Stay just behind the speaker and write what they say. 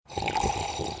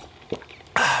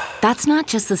That's not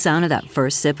just the sound of that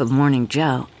first sip of Morning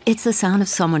Joe. It's the sound of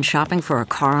someone shopping for a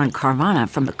car on Carvana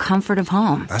from the comfort of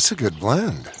home. That's a good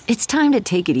blend. It's time to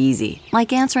take it easy,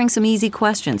 like answering some easy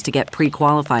questions to get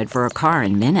pre-qualified for a car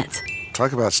in minutes.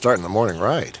 Talk about starting the morning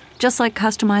right. Just like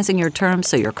customizing your terms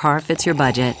so your car fits your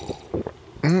budget.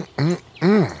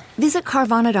 Visit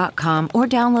Carvana.com or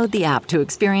download the app to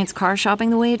experience car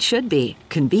shopping the way it should be.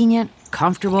 Convenient,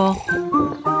 comfortable.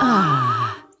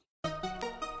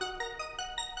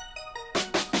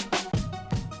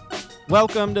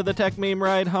 Welcome to the Tech Meme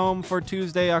Ride Home for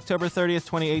Tuesday, October 30th,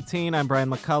 2018. I'm Brian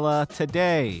McCullough.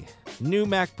 Today, new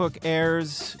MacBook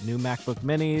Airs, new MacBook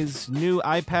Minis, new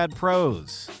iPad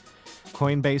Pros.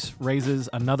 Coinbase raises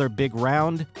another big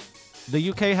round.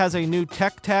 The UK has a new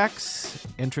tech tax,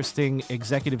 interesting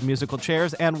executive musical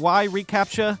chairs, and why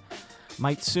reCAPTCHA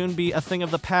might soon be a thing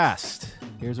of the past.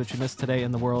 Here's what you missed today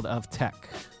in the world of tech.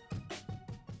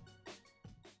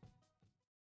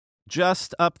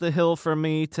 Just up the hill from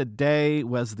me today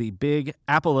was the big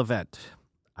Apple event.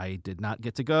 I did not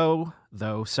get to go,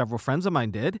 though several friends of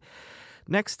mine did.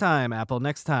 Next time, Apple,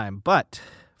 next time. But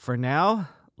for now,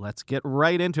 let's get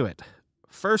right into it.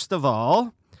 First of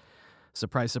all,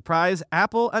 surprise, surprise,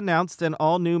 Apple announced an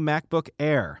all-new MacBook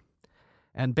Air.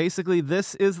 And basically,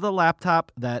 this is the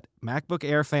laptop that MacBook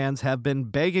Air fans have been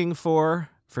begging for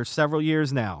several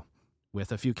years now,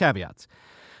 with a few caveats.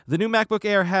 The new MacBook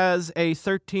Air has a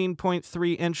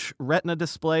 13.3-inch Retina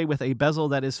display with a bezel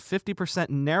that is 50%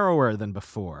 narrower than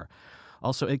before.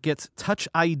 Also, it gets Touch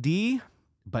ID,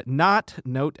 but not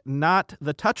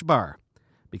the Touch Bar,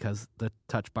 because the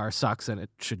Touch Bar sucks and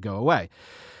it should go away.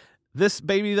 This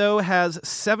baby, though, has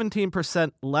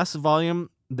 17% less volume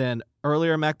than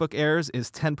earlier MacBook Airs, is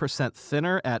 10%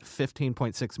 thinner at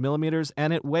 15.6 millimeters,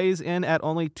 and it weighs in at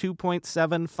only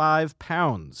 2.75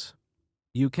 pounds.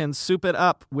 You can soup it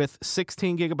up with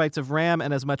 16 gigabytes of RAM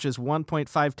and as much as 1.5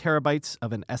 terabytes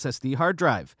of an SSD hard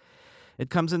drive. It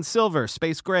comes in silver,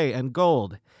 space gray, and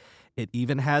gold. It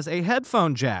even has a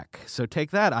headphone jack, so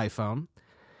take that, iPhone.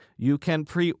 You can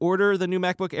pre-order the new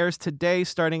MacBook Airs today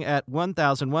starting at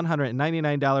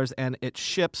 $1,199, and it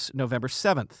ships November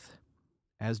 7th.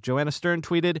 As Joanna Stern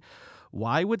tweeted,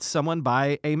 why would someone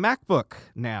buy a MacBook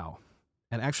now?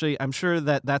 And actually, I'm sure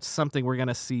that that's something we're going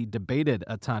to see debated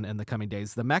a ton in the coming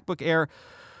days. The MacBook Air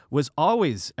was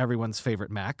always everyone's favorite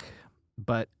Mac,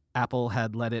 but Apple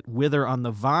had let it wither on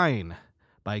the vine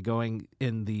by going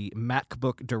in the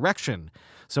MacBook direction.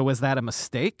 So was that a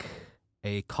mistake?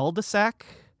 A cul-de-sac?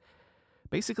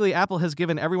 Basically, Apple has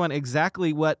given everyone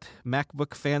exactly what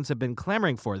MacBook fans have been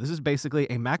clamoring for. This is basically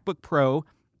a MacBook Pro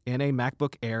in a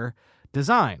MacBook Air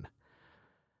design.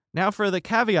 Now for the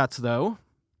caveats, though.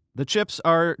 The chips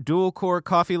are dual-core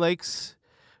Coffee Lakes,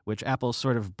 which Apple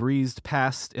sort of breezed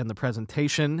past in the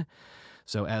presentation.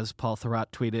 So as Paul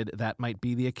Thurrott tweeted, that might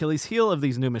be the Achilles heel of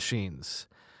these new machines.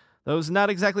 Those not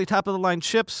exactly top-of-the-line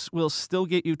chips will still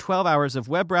get you 12 hours of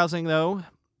web browsing, though,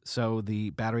 so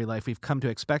the battery life we've come to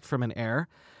expect from an Air.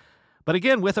 But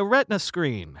again, with a Retina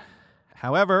screen.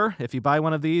 However, if you buy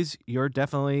one of these, you're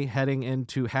definitely heading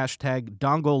into hashtag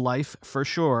dongle life for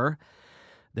sure.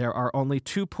 There are only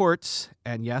 2 ports,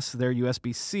 and yes, they're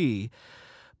USB-C,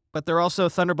 but there are also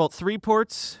Thunderbolt 3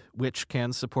 ports, which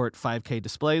can support 5K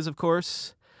displays, of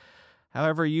course.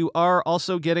 However, you are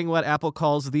also getting what Apple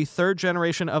calls the 3rd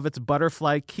generation of its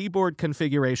butterfly keyboard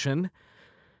configuration.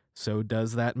 So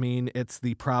does that mean it's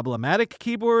the problematic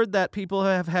keyboard that people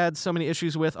have had so many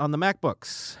issues with on the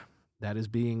MacBooks? That is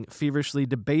being feverishly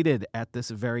debated at this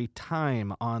very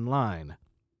time online.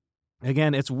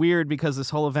 Again, it's weird because this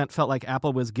whole event felt like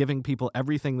Apple was giving people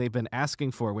everything they've been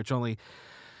asking for, which only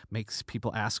makes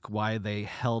people ask why they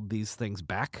held these things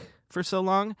back for so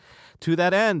long. To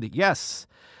that end, yes,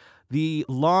 the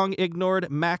long-ignored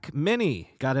Mac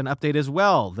Mini got an update as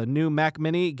well. The new Mac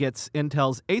Mini gets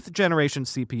Intel's 8th generation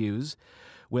CPUs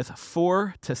with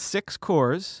 4 to 6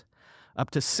 cores,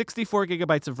 up to 64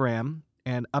 gigabytes of RAM,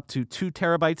 and up to 2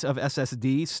 terabytes of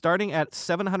SSD, starting at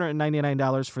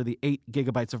 $799 for the 8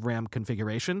 gigabytes of RAM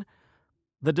configuration.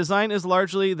 The design is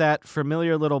largely that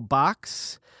familiar little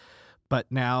box, but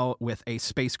now with a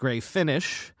space gray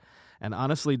finish. And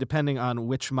honestly, depending on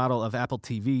which model of Apple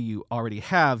TV you already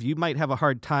have, you might have a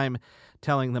hard time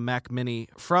telling the Mac Mini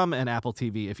from an Apple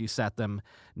TV if you sat them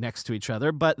next to each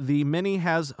other. But the Mini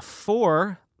has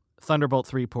 4 Thunderbolt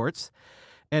 3 ports,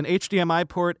 an HDMI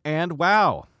port, and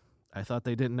wow, I thought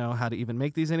they didn't know how to even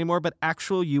make these anymore, but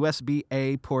actual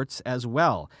USB-A ports as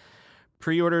well.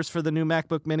 Pre-orders for the new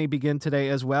MacBook Mini begin today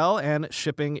as well, and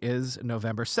shipping is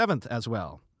November 7th as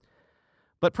well.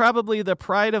 But probably the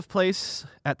pride of place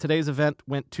at today's event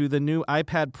went to the new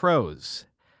iPad Pros.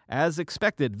 As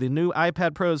expected, the new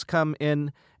iPad Pros come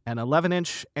in an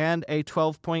 11-inch and a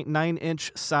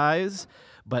 12.9-inch size,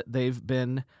 but they've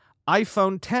been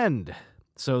iPhone 10'd.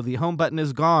 So the home button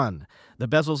is gone, the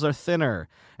bezels are thinner,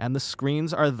 and the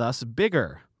screens are thus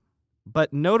bigger.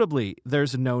 But notably,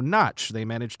 there's no notch. They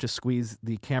managed to squeeze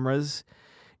the cameras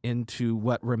into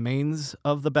what remains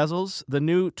of the bezels. The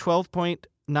new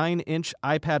 12.9-inch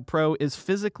iPad Pro is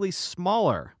physically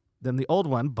smaller than the old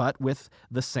one, but with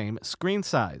the same screen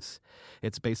size.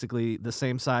 It's basically the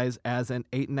same size as an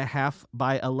 8.5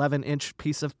 by 11-inch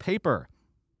piece of paper.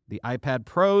 The iPad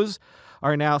Pros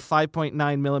are now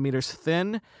 5.9 millimeters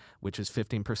thin, which is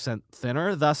 15%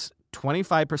 thinner, thus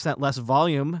 25% less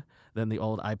volume than the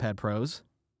old iPad Pros.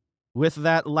 With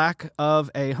that lack of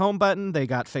a home button, they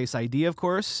got Face ID, of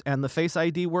course, and the Face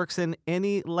ID works in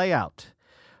any layout,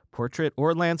 portrait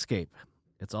or landscape.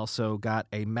 It's also got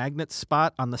a magnet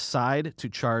spot on the side to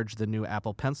charge the new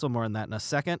Apple Pencil. More on that in a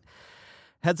second.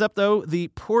 Heads up, though, the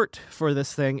port for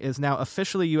this thing is now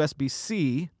officially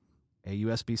USB-C, a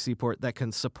USB-C port that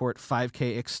can support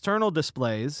 5K external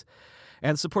displays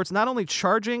and supports not only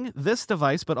charging this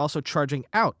device, but also charging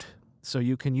out. So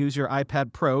you can use your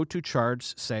iPad Pro to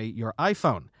charge, say, your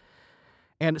iPhone.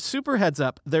 And super heads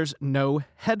up, there's no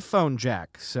headphone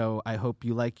jack, so I hope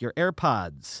you like your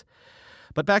AirPods.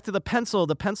 But back to the Pencil.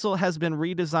 The Pencil has been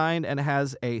redesigned and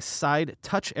has a side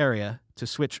touch area to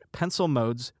switch pencil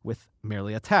modes with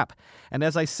merely a tap. And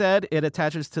as I said, it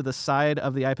attaches to the side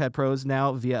of the iPad Pros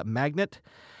now via magnet,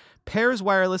 pairs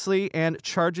wirelessly, and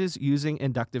charges using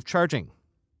inductive charging.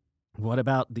 What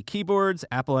about the keyboards?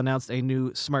 Apple announced a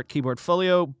new Smart Keyboard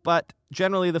Folio, but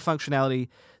generally the functionality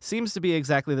seems to be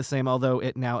exactly the same, although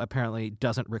it now apparently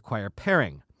doesn't require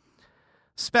pairing.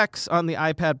 Specs on the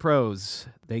iPad Pros.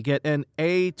 They get an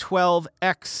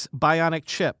A12X Bionic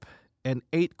chip, an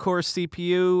 8-core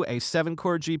CPU, a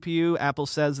 7-core GPU. Apple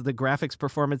says the graphics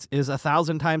performance is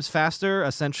 1,000 times faster.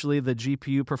 Essentially, the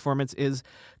GPU performance is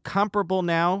comparable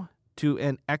now to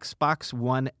an Xbox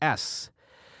One S.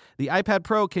 The iPad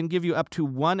Pro can give you up to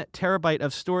 1 terabyte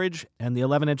of storage, and the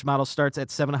 11-inch model starts at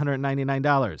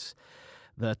 $799.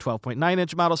 The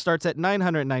 12.9-inch model starts at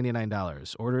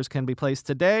 $999. Orders can be placed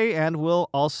today and will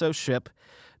also ship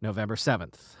November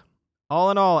 7th.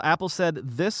 All in all, Apple said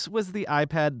this was the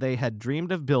iPad they had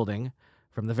dreamed of building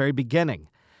from the very beginning.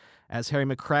 As Harry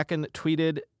McCracken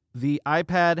tweeted, the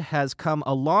iPad has come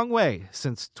a long way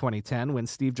since 2010 when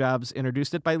Steve Jobs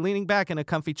introduced it by leaning back in a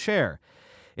comfy chair.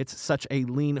 It's such a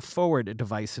lean-forward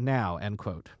device now, end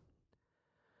quote.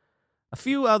 A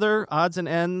few other odds and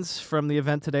ends from the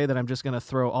event today that I'm just going to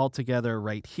throw all together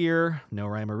right here. No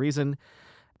rhyme or reason.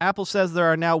 Apple says there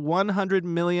are now 100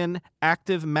 million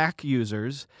active Mac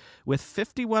users, with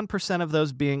 51% of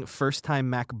those being first-time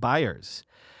Mac buyers.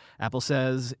 Apple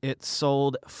says it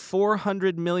sold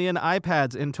 400 million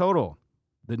iPads in total.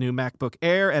 The new MacBook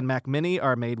Air and Mac Mini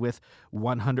are made with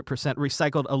 100%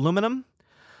 recycled aluminum.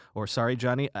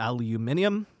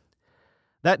 Aluminium.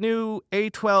 That new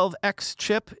A12X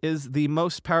chip is the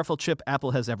most powerful chip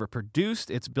Apple has ever produced.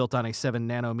 It's built on a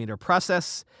 7-nanometer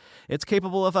process. It's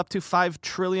capable of up to 5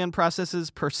 trillion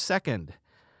processes per second.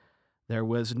 There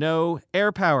was no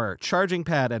AirPower charging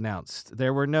pad announced.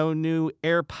 There were no new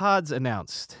AirPods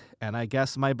announced. And I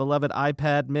guess my beloved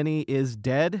iPad mini is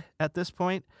dead at this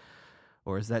point.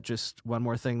 Or is that just one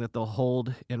more thing that they'll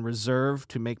hold in reserve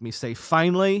to make me say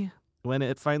finally when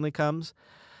it finally comes?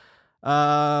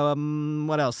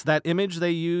 What else? That image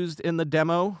they used in the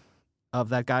demo of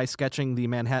that guy sketching the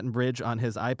Manhattan Bridge on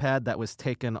his iPad, that was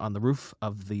taken on the roof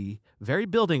of the very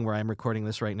building where I'm recording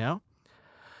this right now.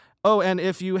 Oh, and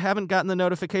if you haven't gotten the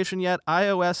notification yet,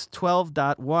 iOS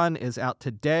 12.1 is out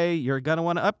today. You're going to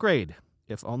want to upgrade,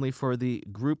 if only for the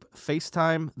group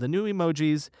FaceTime, the new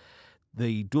emojis,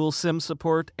 the dual SIM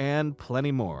support, and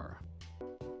plenty more.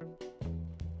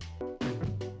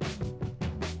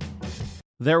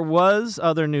 There was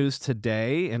other news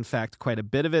today, in fact, quite a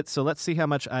bit of it, so let's see how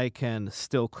much I can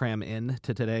still cram in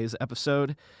to today's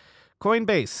episode.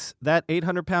 Coinbase, that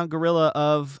 800-pound gorilla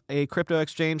of a crypto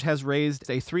exchange, has raised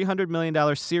a $300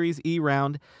 million Series E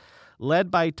round led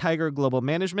by Tiger Global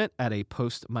Management at a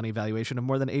post-money valuation of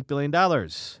more than $8 billion.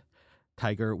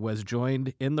 Tiger was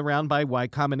joined in the round by Y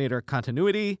Combinator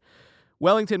Continuity,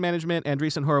 Wellington Management,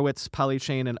 Andreessen Horowitz,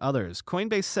 Polychain, and others.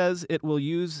 Coinbase says it will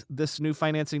use this new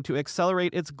financing to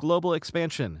accelerate its global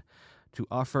expansion, to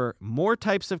offer more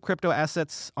types of crypto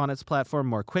assets on its platform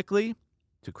more quickly,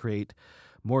 to create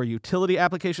more utility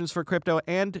applications for crypto,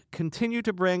 and continue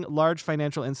to bring large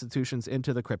financial institutions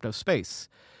into the crypto space.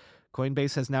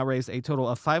 Coinbase has now raised a total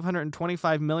of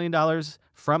 $525 million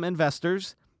from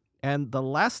investors, and the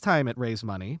last time it raised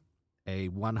money, a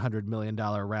 $100 million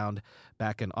round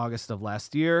back in August of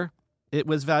last year. It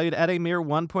was valued at a mere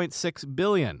 $1.6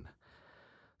 billion.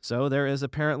 So there is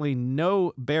apparently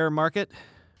no bear market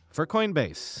for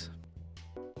Coinbase.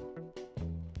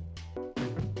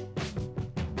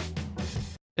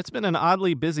 It's been an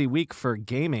oddly busy week for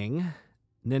gaming.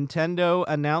 Nintendo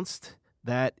announced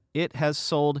that it has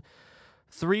sold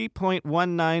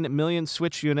 3.19 million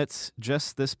Switch units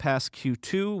just this past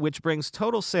Q2, which brings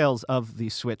total sales of the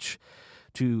Switch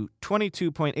to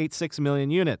 22.86 million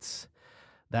units.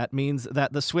 That means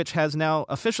that the Switch has now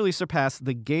officially surpassed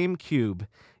the GameCube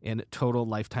in total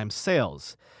lifetime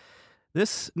sales.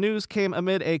 This news came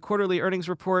amid a quarterly earnings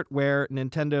report where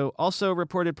Nintendo also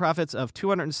reported profits of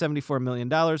 $274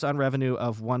 million on revenue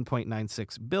of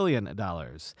 $1.96 billion.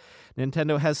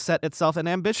 Nintendo has set itself an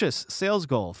ambitious sales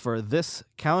goal for this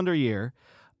calendar year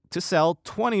to sell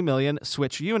 20 million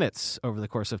Switch units over the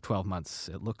course of 12 months.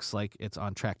 It looks like it's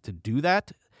on track to do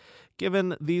that,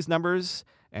 given these numbers,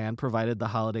 and provided the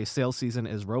holiday sales season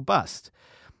is robust.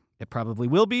 It probably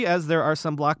will be, as there are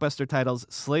some blockbuster titles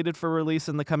slated for release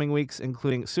in the coming weeks,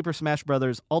 including Super Smash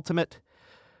Bros. Ultimate,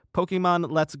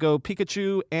 Pokemon Let's Go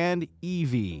Pikachu, and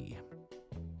Eevee.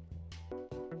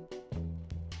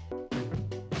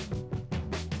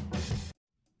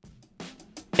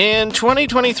 In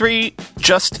 2023,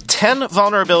 just 10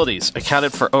 vulnerabilities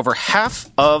accounted for over half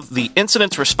of the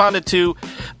incidents responded to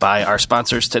by our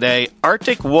sponsors today,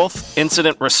 Arctic Wolf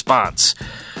Incident Response.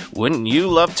 Wouldn't you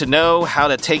love to know how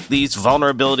to take these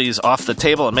vulnerabilities off the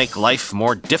table and make life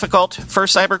more difficult for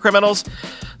cybercriminals?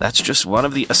 That's just one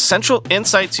of the essential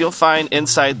insights you'll find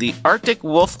inside the Arctic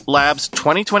Wolf Labs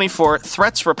 2024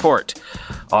 Threats Report,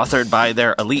 authored by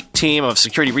their elite team of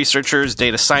security researchers,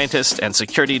 data scientists, and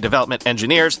security development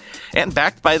engineers, and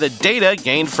backed by the data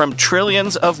gained from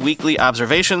trillions of weekly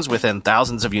observations within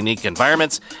thousands of unique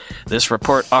environments. This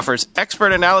report offers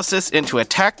expert analysis into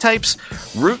attack types,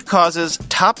 root causes,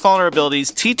 top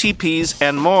vulnerabilities, TTPs,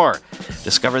 and more.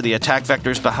 Discover the attack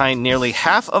vectors behind nearly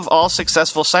half of all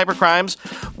successful cybercrimes,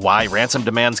 why ransom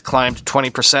demands climbed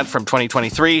 20% from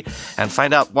 2023, and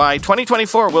find out why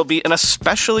 2024 will be an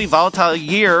especially volatile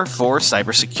year for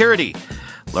cybersecurity.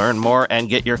 Learn more and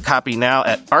get your copy now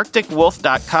at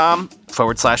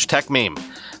arcticwolf.com/techmeme.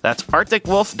 That's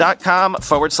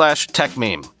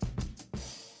arcticwolf.com/techmeme.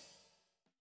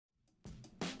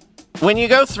 When you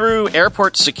go through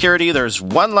airport security, there's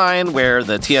one line where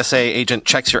the TSA agent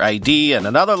checks your ID and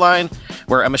another line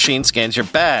where a machine scans your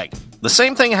bag. The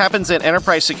same thing happens in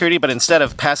enterprise security, but instead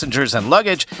of passengers and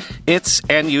luggage, it's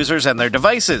end users and their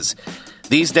devices.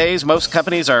 These days, most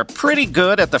companies are pretty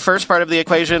good at the first part of the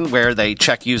equation where they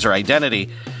check user identity,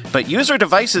 but user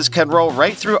devices can roll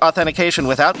right through authentication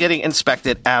without getting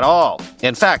inspected at all.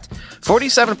 In fact,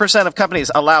 47% of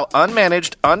companies allow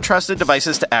unmanaged, untrusted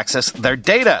devices to access their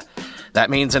data. That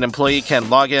means an employee can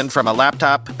log in from a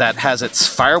laptop that has its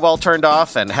firewall turned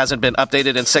off and hasn't been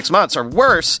updated in 6 months, or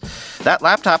worse, that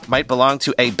laptop might belong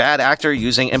to a bad actor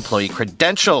using employee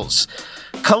credentials.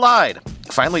 Collide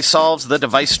finally solves the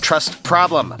device trust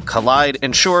problem. Collide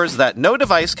ensures that no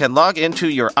device can log into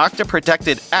your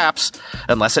Okta-protected apps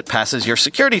unless it passes your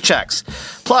security checks.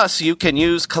 Plus, you can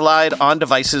use Collide on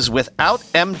devices without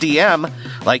MDM,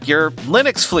 like your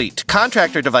Linux fleet,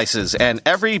 contractor devices, and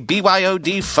every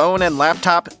BYOD phone and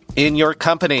laptop in your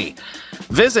company.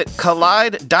 Visit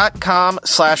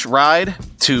collide.com/ride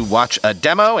to watch a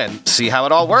demo and see how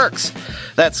it all works.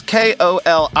 That's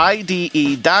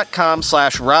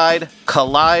KOLIDE.com/ride,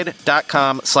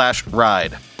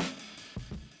 collide.com/ride.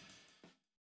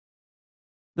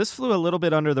 This flew a little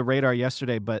bit under the radar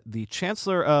yesterday, but the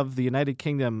Chancellor of the United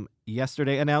Kingdom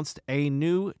yesterday announced a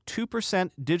new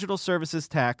 2% digital services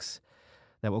tax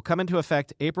that will come into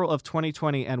effect April of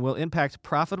 2020 and will impact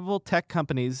profitable tech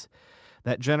companies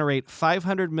that generate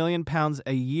 £500 million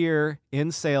a year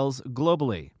in sales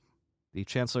globally. The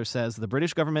Chancellor says the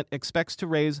British government expects to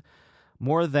raise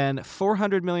more than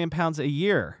 £400 million a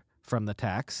year from the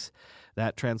tax.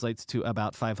 That translates to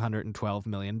about $512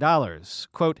 million.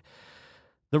 Quote,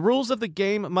 "The rules of the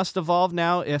game must evolve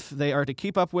now if they are to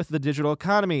keep up with the digital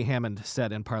economy," Hammond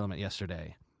said in Parliament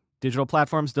yesterday. "Digital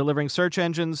platforms delivering search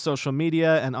engines, social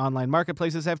media, and online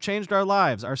marketplaces have changed our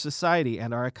lives, our society,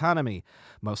 and our economy,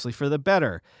 mostly for the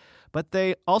better. But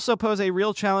they also pose a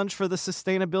real challenge for the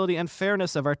sustainability and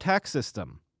fairness of our tax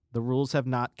system. The rules have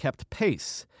not kept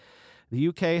pace. The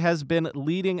UK has been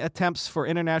leading attempts for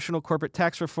international corporate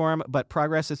tax reform, but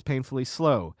progress is painfully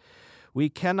slow. We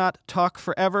cannot talk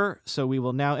forever, so we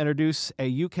will now introduce a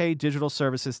UK digital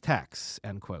services tax,"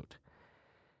 end quote.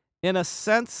 In a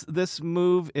sense, this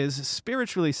move is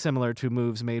spiritually similar to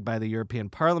moves made by the European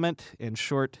Parliament. In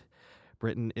short,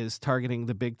 Britain is targeting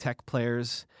the big tech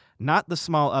players, not the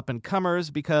small up-and-comers,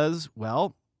 because,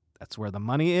 well, that's where the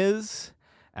money is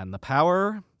and the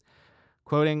power.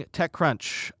 Quoting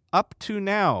TechCrunch, up to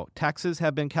now, taxes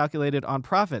have been calculated on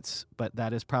profits, but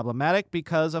that is problematic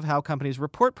because of how companies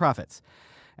report profits.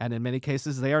 And in many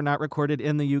cases, they are not recorded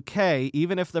in the UK,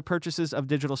 even if the purchases of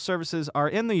digital services are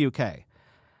in the UK.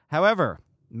 However,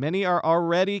 many are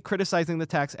already criticizing the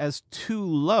tax as too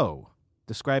low,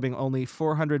 describing only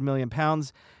 £400 million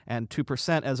and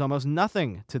 2% as almost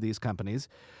nothing to these companies,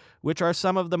 which are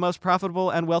some of the most profitable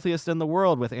and wealthiest in the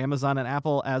world, with Amazon and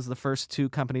Apple as the first two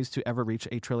companies to ever reach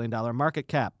 $1 trillion market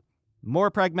cap.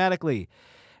 More pragmatically,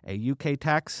 a UK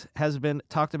tax has been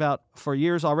talked about for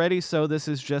years already, so this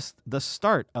is just the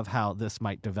start of how this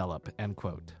might develop, end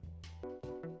quote.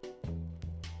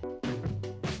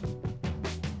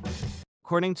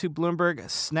 According to Bloomberg,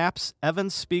 Snap's Evan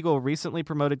Spiegel recently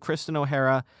promoted Kristen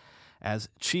O'Hara as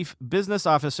Chief Business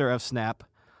Officer of Snap,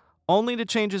 only to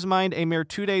change his mind a mere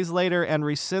 2 days later and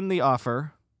rescind the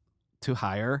offer to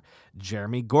hire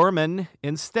Jeremy Gorman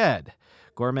instead.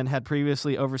 Gorman had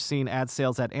previously overseen ad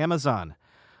sales at Amazon.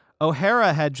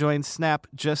 O'Hara had joined Snap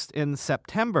just in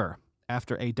September,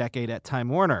 after a decade at Time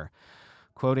Warner.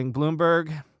 Quoting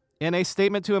Bloomberg, in a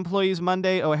statement to employees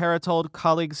Monday, O'Hara told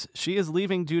colleagues she is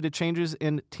leaving due to changes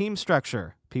in team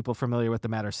structure, people familiar with the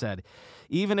matter said.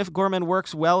 Even if Gorman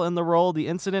works well in the role, the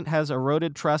incident has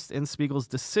eroded trust in Spiegel's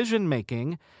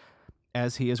decision-making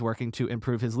as he is working to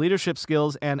improve his leadership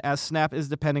skills and as Snap is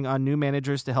depending on new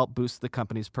managers to help boost the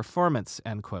company's performance,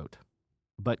 end quote.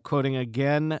 But quoting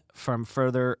again from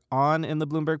further on in the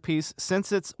Bloomberg piece,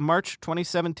 since its March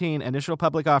 2017 initial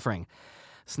public offering,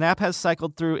 Snap has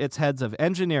cycled through its heads of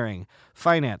engineering,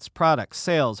 finance, product,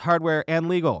 sales, hardware, and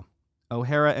legal.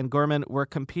 O'Hara and Gorman were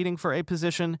competing for a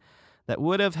position that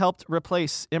would have helped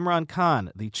replace Imran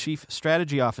Khan, the chief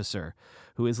strategy officer,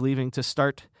 who is leaving to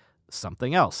start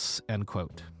something else, end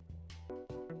quote.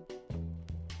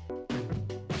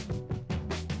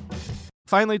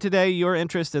 Finally today, your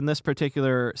interest in this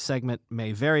particular segment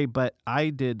may vary, but I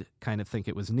did kind of think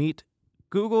it was neat.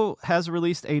 Google has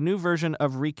released a new version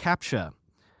of reCAPTCHA.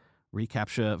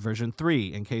 reCAPTCHA version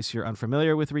 3. In case you're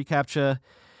unfamiliar with reCAPTCHA,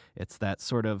 it's that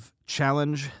sort of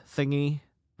challenge thingy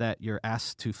that you're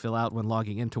asked to fill out when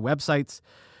logging into websites.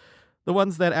 The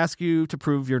ones that ask you to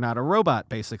prove you're not a robot,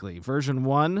 basically. Version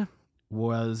 1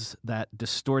 was that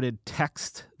distorted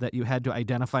text that you had to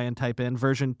identify and type in.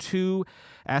 Version 2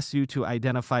 asked you to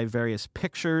identify various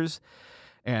pictures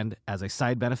and, as a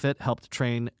side benefit, helped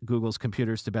train Google's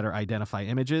computers to better identify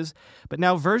images. But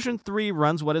now version 3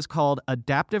 runs what is called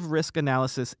adaptive risk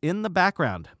analysis in the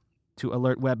background to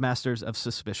alert webmasters of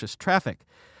suspicious traffic.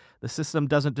 The system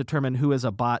doesn't determine who is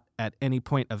a bot at any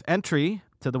point of entry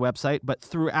to the website, but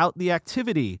throughout the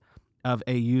activity of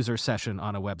a user session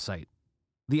on a website.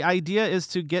 The idea is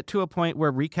to get to a point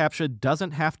where reCAPTCHA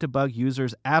doesn't have to bug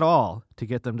users at all to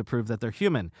get them to prove that they're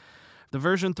human. The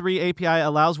version 3 API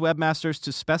allows webmasters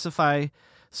to specify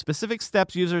specific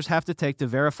steps users have to take to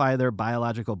verify their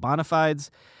biological bona fides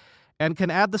and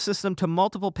can add the system to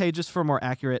multiple pages for more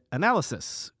accurate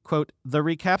analysis. Quote, the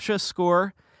reCAPTCHA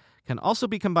score can also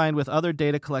be combined with other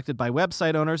data collected by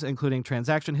website owners, including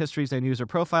transaction histories and user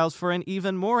profiles, for an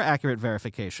even more accurate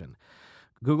verification.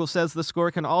 Google says the score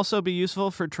can also be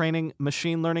useful for training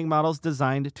machine learning models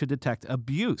designed to detect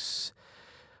abuse.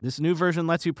 This new version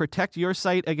lets you protect your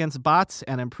site against bots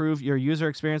and improve your user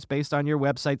experience based on your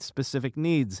website's specific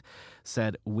needs,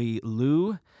 said Wei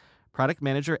Lu, product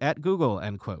manager at Google,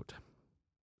 end quote.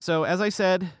 So, as I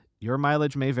said, your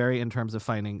mileage may vary in terms of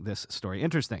finding this story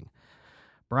interesting.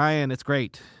 Brian, it's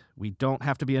great. We don't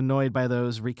have to be annoyed by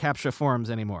those reCAPTCHA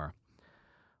forms anymore.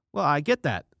 Well, I get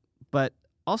that, but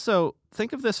also,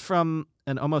 think of this from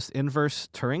an almost inverse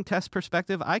Turing test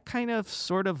perspective. I kind of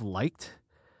sort of liked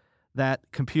that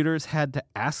computers had to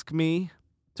ask me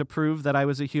to prove that I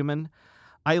was a human.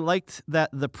 I liked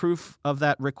that the proof of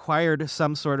that required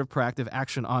some sort of proactive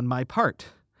action on my part.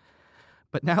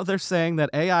 But now they're saying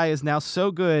that AI is now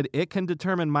so good it can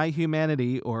determine my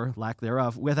humanity, or lack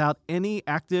thereof, without any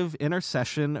active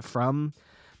intercession from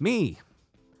me.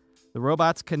 The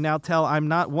robots can now tell I'm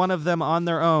not one of them on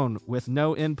their own, with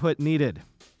no input needed.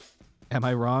 Am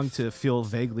I wrong to feel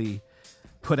vaguely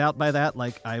put out by that,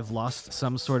 like I've lost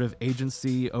some sort of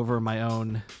agency over my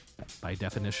own, by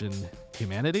definition,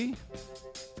 humanity?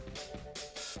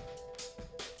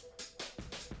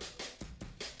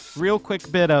 Real quick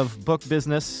bit of book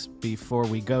business before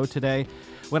we go today.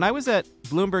 When I was at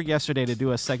Bloomberg yesterday to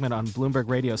do a segment on Bloomberg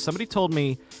Radio, somebody told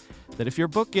me that if your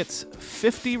book gets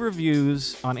 50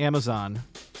 reviews on Amazon,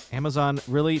 Amazon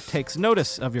really takes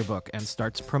notice of your book and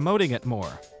starts promoting it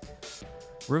more.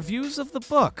 reviews of the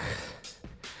book.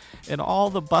 In all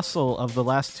the bustle of the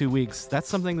last 2 weeks, that's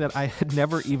something that I had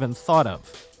never even thought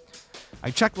of.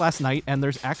 I checked last night, and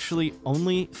there's actually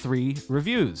only 3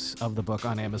 reviews of the book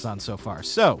on Amazon so far.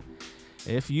 So,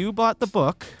 if you bought the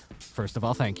book, first of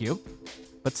all, thank you.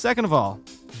 But second of all,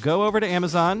 go over to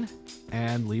Amazon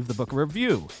and leave the book a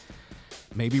review.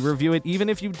 Maybe review it even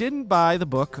if you didn't buy the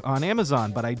book on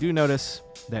Amazon. But I do notice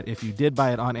that if you did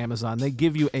buy it on Amazon, they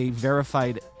give you a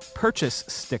verified purchase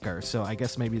sticker. So I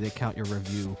guess maybe they count your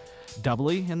review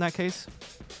doubly in that case.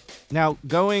 Now,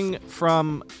 going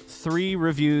from 3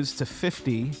 reviews to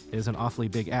 50 is an awfully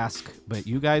big ask, but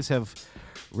you guys have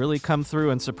really come through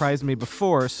and surprised me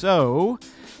before. So,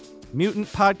 Mutant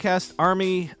Podcast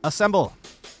Army, assemble.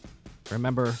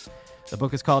 Remember, the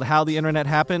book is called How the Internet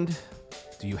Happened.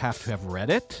 Do you have to have read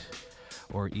it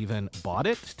or even bought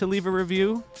it to leave a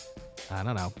review? I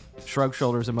don't know. Shrug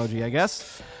shoulders emoji, I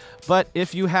guess. But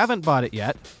if you haven't bought it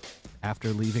yet, after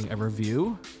leaving a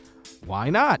review,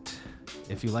 why not?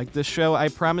 If you like this show, I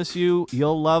promise you,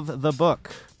 you'll love the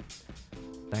book.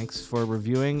 Thanks for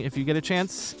reviewing if you get a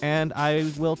chance, and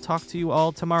I will talk to you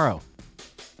all tomorrow.